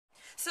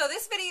So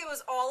this video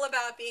is all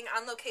about being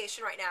on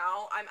location right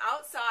now. I'm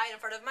outside in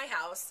front of my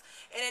house,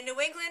 and in New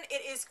England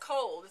it is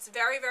cold. It's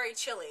very, very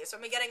chilly. So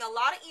I'm getting a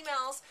lot of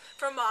emails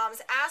from moms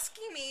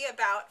asking me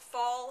about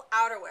fall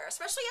outerwear,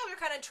 especially as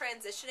we're kind of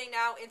transitioning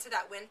now into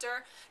that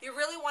winter. You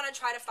really want to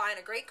try to find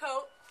a great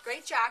coat,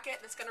 great jacket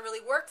that's going to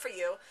really work for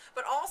you,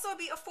 but also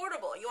be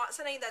affordable. You want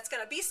something that's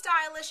going to be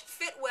stylish,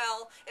 fit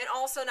well, and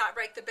also not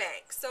break the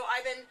bank. So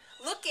I've been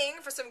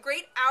looking for some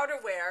great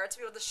outerwear to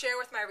be able to share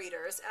with my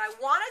readers, and I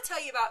want to tell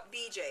you about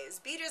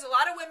BJ's. BJ's, a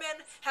lot of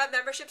women have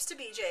memberships to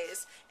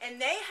BJ's, and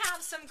they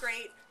have some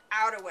great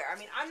outerwear. I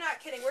mean, I'm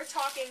not kidding. We're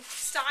talking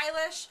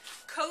stylish,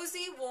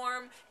 cozy,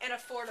 warm, and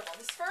affordable.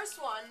 This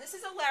first one, this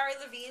is a Larry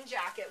Levine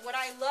jacket. What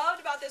I loved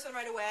about this one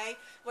right away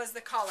was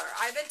the color.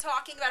 I've been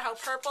talking about how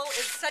purple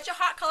is such a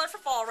hot color for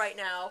fall right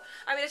now.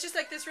 I mean, it's just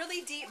like this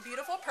really deep,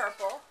 beautiful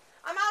purple.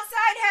 I'm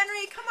outside,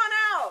 Henry. Come on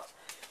out.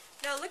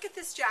 Now, look at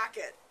this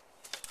jacket.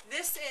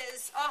 This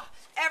is,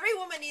 every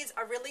woman needs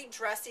a really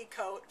dressy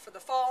coat for the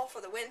fall, for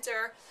the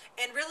winter,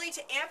 and really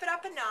to amp it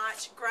up a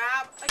notch,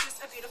 grab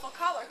just a beautiful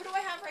color. Who do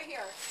I have right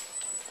here?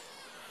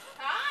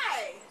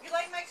 Hi, you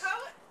like my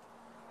coat?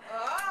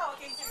 Oh,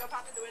 okay, so go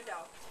pop in the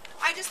window.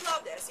 I just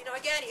love this. You know,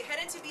 again, you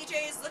head into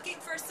BJ's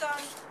looking for some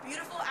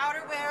beautiful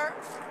outerwear.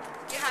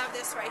 You have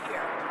this right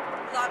here.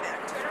 Love it.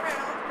 Turn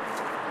around.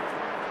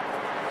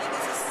 And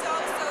this is so,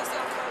 so, so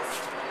cozy.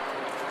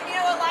 And you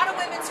know, a lot of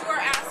women who are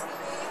asking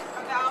me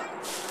about,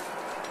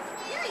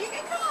 yeah, you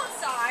can come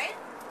outside.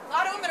 A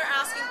lot of women are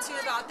asking too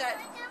about that.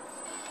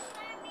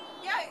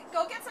 Yeah,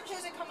 go get some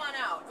shoes and come on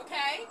out,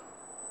 okay?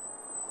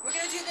 We're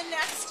going to do the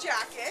next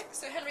jacket,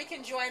 so Henry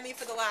can join me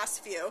for the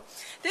last few.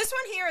 This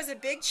one here is a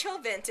big chill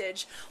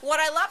vintage. What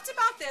I loved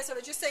about this, I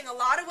was just saying, a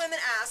lot of women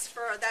ask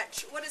for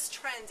that, what is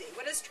trendy?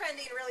 What is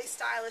trendy and really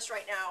stylish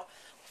right now?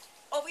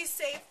 Always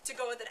safe to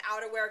go with an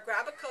outerwear.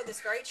 Grab a coat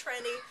that's very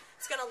trendy.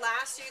 It's going to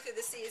last you through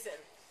the season.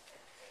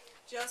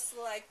 Just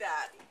like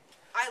that.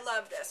 I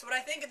love this. What I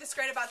think is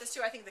great about this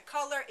too, I think the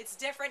color, it's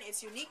different,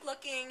 it's unique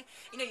looking.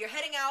 You know, you're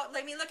heading out.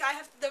 I mean, look, I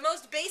have the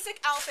most basic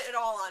outfit at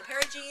all on. A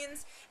pair of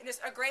jeans and just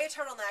a gray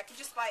turtleneck. You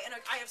just buy, and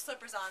I have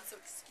slippers on, so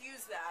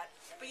excuse that.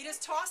 But you just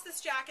toss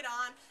this jacket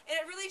on, and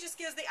it really just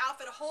gives the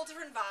outfit a whole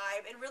different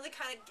vibe and really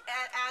kind of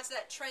adds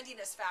that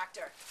trendiness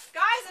factor.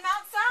 Guys, I'm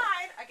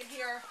outside. I can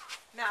hear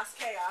mass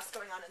chaos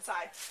going on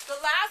inside. The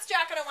last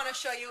jacket I want to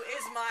show you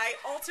is my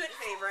ultimate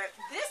favorite.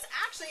 This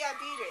actually at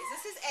BJ's.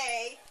 This is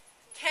a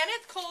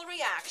Kenneth Cole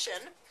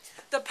reaction.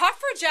 The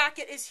puffer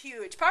jacket is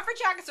huge. Puffer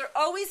jackets are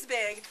always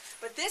big,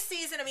 but this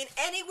season, I mean,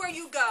 anywhere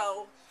you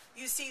go,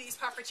 you see these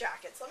puffer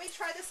jackets. Let me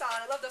try this on.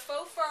 I love the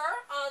faux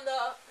fur on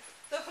the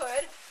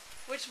hood,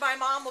 which my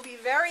mom will be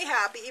very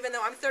happy, even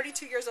though I'm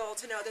 32 years old,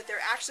 to know that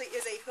there actually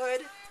is a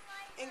hood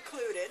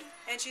included,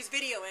 and she's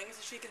videoing,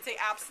 so she can say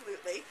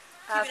absolutely.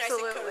 Keep it nice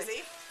and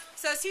cozy.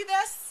 So see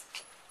this?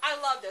 I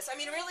love this. I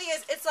mean, it really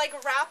is. It's like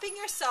wrapping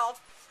yourself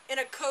in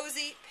a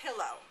cozy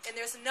pillow, and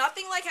there's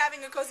nothing like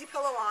having a cozy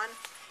pillow on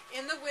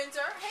in the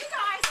winter. Hey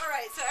guys, all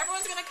right, so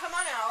everyone's gonna come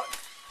on out.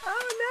 Oh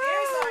no!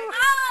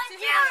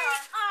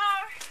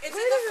 It's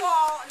in the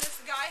fall, and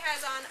this guy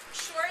has on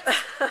shorts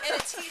and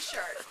a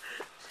t-shirt.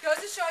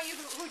 Goes to show you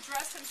who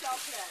dressed himself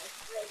today.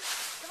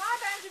 Come on,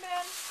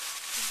 Benjamin.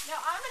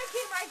 Now I'm gonna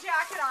keep my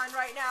jacket on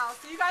right now,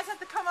 so you guys have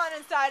to come on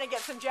inside and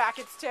get some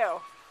jackets too.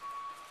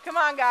 Come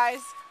on,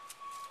 guys.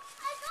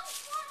 I don't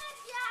want a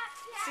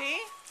jacket. See?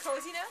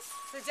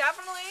 Coziness. So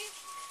definitely,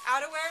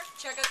 outerwear,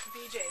 check out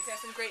BJ's. They have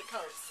some great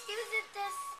coats. Is it this?